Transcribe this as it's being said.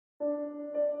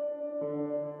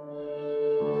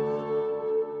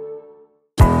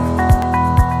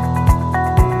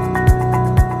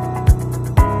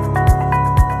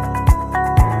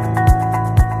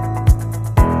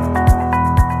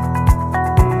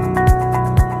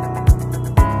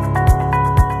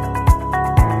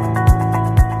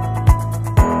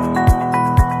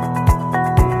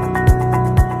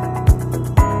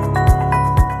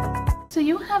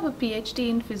PhD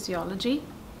in physiology,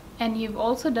 and you've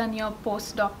also done your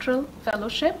postdoctoral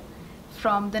fellowship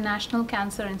from the National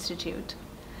Cancer Institute.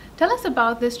 Tell us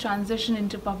about this transition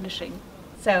into publishing.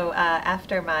 So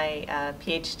after my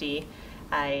PhD,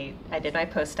 I did my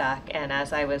postdoc, and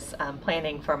as I was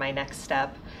planning for my next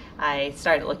step, I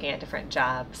started looking at different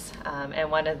jobs.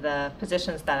 And one of the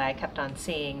positions that I kept on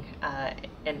seeing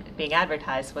and being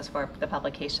advertised was for the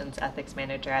publications ethics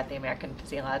manager at the American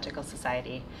Physiological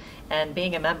Society. And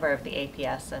being a member of the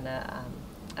APS and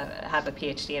have a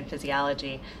PhD in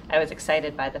physiology, I was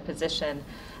excited by the position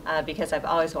because I've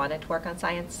always wanted to work on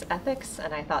science ethics,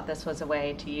 and I thought this was a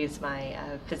way to use my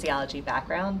physiology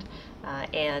background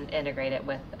and integrate it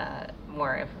with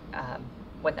more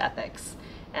with ethics.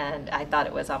 And I thought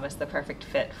it was almost the perfect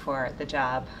fit for the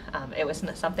job. It was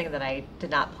something that I did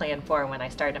not plan for when I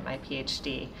started my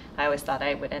PhD. I always thought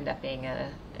I would end up being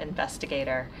an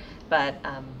investigator, but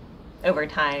over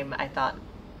time I thought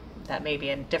that maybe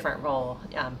a different role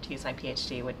to use my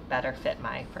PhD would better fit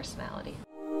my personality.